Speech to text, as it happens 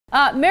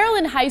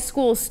Maryland high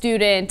school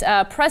student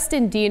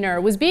Preston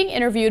Deener was being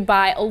interviewed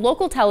by a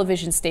local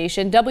television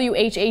station,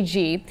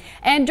 WHAG,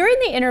 and during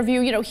the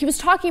interview, he was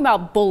talking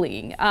about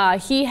bullying.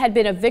 He had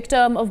been a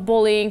victim of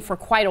bullying for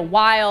quite a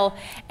while,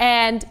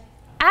 and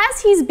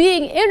as he's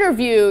being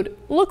interviewed,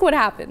 look what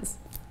happens.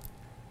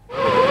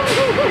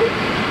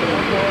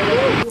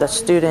 The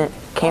student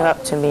came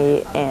up to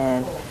me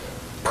and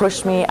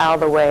pushed me out of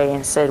the way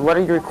and said, "What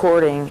are you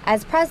recording?"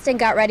 As Preston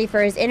got ready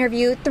for his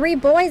interview, 3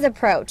 boys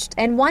approached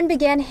and one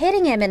began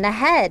hitting him in the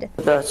head.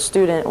 The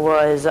student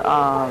was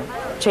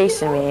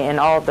chasing me and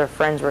all of their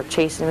friends were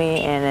chasing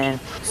me, and then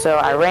so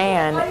I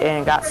ran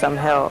and got some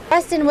help.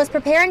 Preston was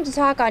preparing to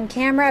talk on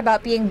camera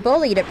about being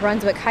bullied at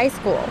Brunswick High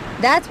School.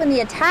 That's when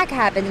the attack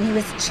happened and he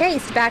was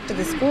chased back to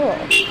the school.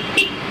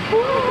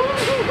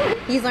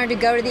 He's learned to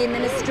go to the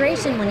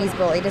administration when he's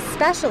bullied,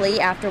 especially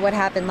after what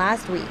happened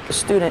last week. The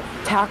student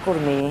tackled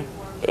me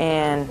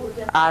and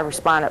I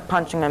responded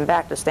punching him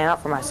back to stand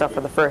up for myself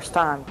for the first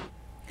time.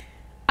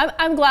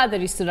 I'm glad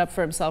that he stood up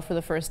for himself for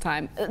the first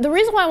time. The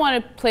reason why I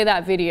want to play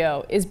that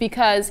video is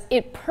because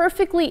it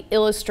perfectly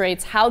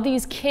illustrates how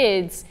these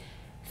kids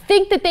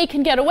think that they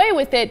can get away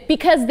with it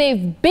because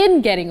they've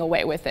been getting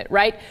away with it,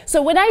 right?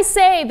 So when I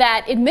say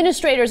that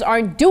administrators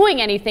aren't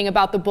doing anything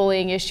about the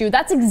bullying issue,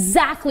 that's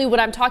exactly what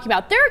I'm talking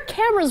about. There are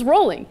cameras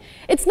rolling.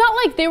 It's not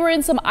like they were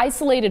in some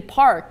isolated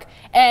park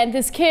and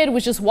this kid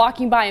was just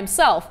walking by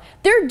himself.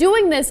 They're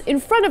doing this in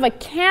front of a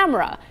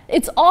camera.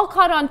 It's all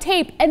caught on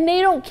tape and they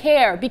don't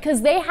care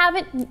because they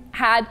haven't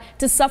had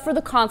to suffer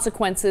the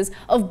consequences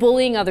of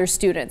bullying other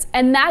students.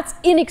 And that's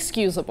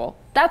inexcusable.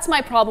 That's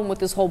my problem with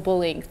this whole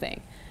bullying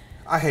thing.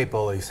 I hate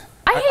bullies.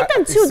 I hate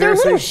them too. They're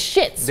little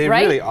shits, they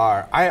right? They really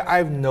are. I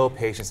have no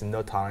patience and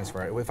no tolerance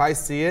for it. If I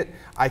see it,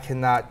 I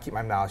cannot keep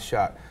my mouth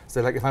shut.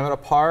 So like if I'm at a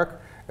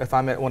park, if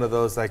I'm at one of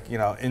those like,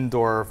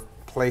 indoor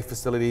play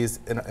facilities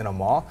in a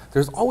mall,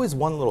 there's always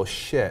one little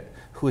shit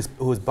who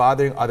is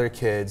bothering other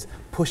kids,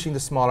 pushing the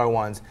smaller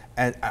ones,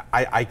 and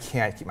I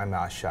can't keep my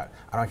mouth shut.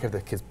 I don't care if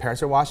the kids'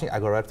 parents are watching, I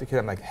go right up to the kid,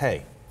 I'm like,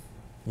 hey,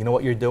 you know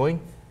what you're doing?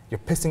 You're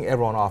pissing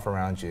everyone off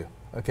around you.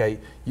 Okay,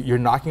 you're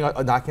knocking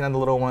on the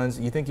little ones.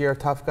 You think you're a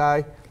tough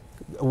guy?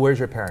 Where's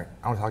your parent?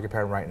 I want to talk to your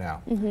parent right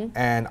now. Mm-hmm.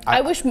 And I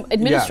wish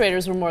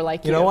administrators were more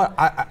like you. You know what?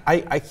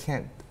 I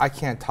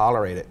can't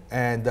tolerate it.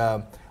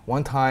 And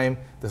one time,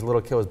 this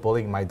little kid was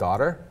bullying my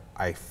daughter.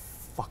 I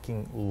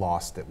fucking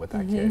lost it with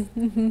that kid.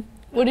 Mm-hmm.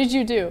 What did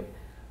you do?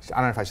 I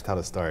don't know if I should tell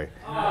the story.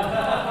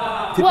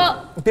 People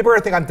are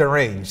gonna think I'm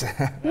deranged.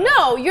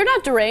 No, you're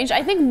not deranged.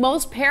 I think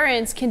most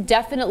parents can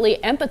definitely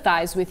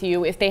empathize with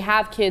you if they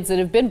have kids that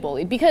have been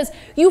bullied because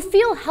you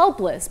feel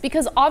helpless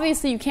because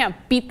obviously you can't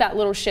beat that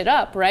little shit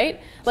up,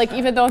 right? Like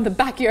even though in the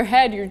back of your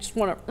head you just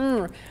want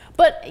to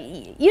But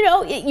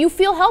you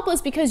feel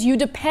helpless because you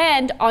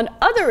depend on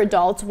other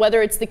adults,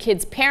 whether it's the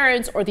kid's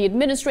parents or the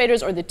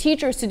administrators or the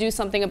teachers to do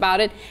something about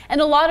it.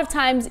 And a lot of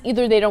times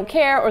either they don't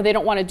care or they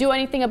don't want to do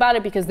anything about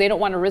it because they don't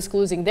want to risk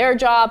losing their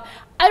job.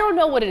 I don't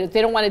know what it is.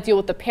 They don't want to deal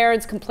with the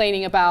parents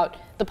complaining about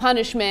the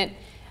punishment.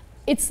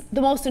 It's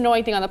the most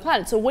annoying thing on the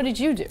planet. So what did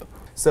you do?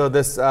 So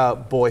this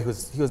boy, he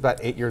was about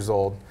 8 years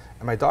old,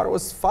 and my daughter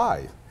was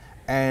 5.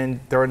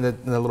 And they were in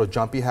the little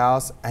jumpy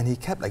house, and he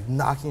kept like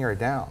knocking her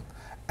down.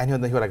 And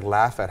he would like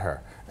laugh at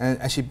her.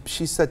 And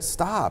she said,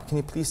 "Stop, can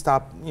you please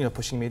stop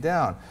pushing me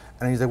down?"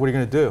 And he's like, "What are you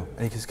gonna do?"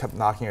 And he just kept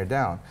knocking her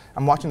down.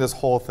 I'm watching this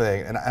whole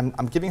thing and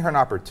I'm giving her an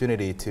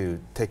opportunity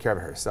to take care of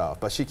it herself,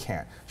 but she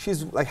can't.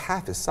 She's like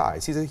half his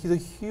size. He's a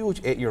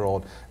huge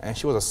 8-year-old and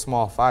she was a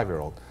small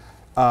 5-year-old.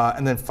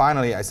 And then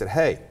finally I said,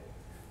 "Hey,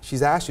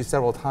 she's asked you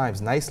several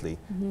times nicely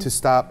to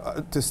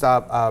stop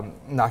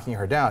knocking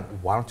her down.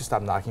 Why don't you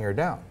stop knocking her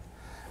down?"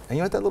 And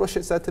you know what that little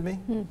shit said to me?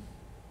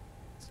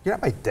 "You're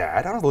not my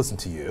dad, I don't listen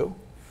to you."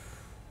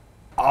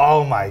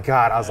 Oh my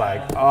God, I was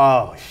like,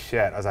 oh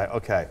shit. I was like,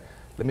 okay,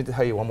 let me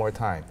tell you one more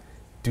time.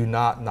 Do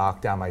not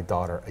knock down my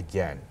daughter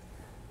again.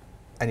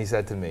 And he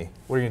said to me,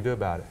 "What are you gonna do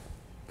about it?"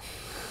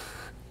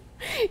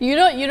 You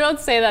don't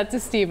say that to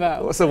Steve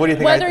Oh. So what do you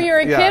think? Whether you're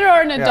a kid or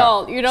an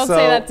adult, you don't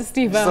say that to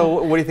Steve Oh.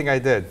 So what do you think I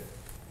did?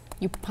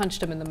 You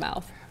punched him in the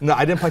mouth. No,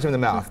 I didn't punch him in the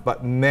mouth,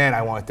 but man,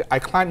 I wanted to. I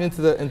climbed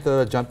into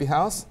the jumpy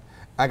house.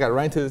 I got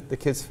right into the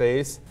kid's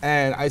face,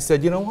 and I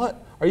said, "You know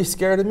what? Are you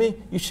scared of me?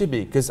 You should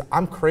be, because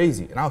I'm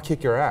crazy, and I'll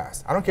kick your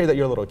ass. I don't care that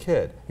you're a little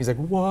kid." He's like,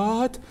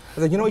 "What?" I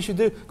was like, "You know what you should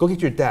do? Go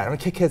get your dad. I'm gonna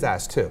kick his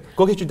ass too.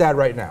 Go get your dad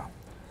right now."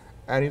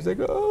 And he's like,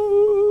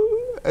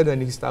 "Oh," and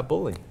then he stopped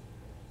bullying.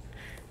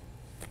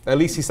 At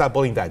least he stopped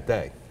bullying that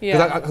day.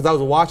 Yeah. Because I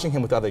was watching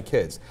him with other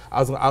kids.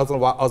 I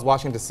was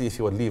watching him to see if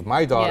he would leave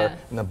my daughter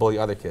and then bully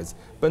other kids.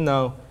 But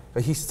no,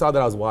 but he saw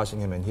that I was watching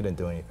him and he didn't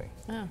do anything.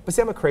 Oh. But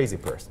see, I'm a crazy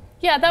person.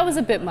 Yeah, that was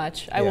a bit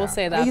much. I will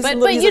say that. He's an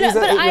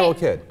 8-year-old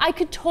kid. I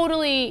could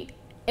totally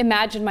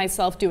imagine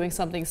myself doing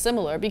something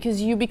similar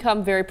because you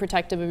become very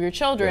protective of your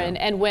children,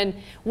 and when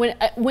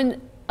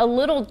a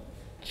little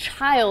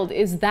child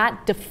is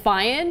that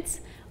defiant,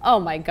 oh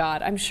my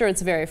God, I'm sure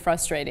it's very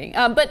frustrating.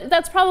 But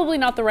that's probably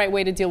not the right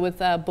way to deal with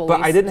bullies.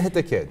 But I didn't hit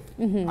the kid.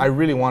 I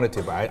really wanted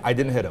to, but I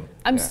didn't hit him.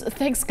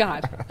 Thanks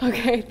God.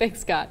 Okay,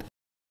 thanks God.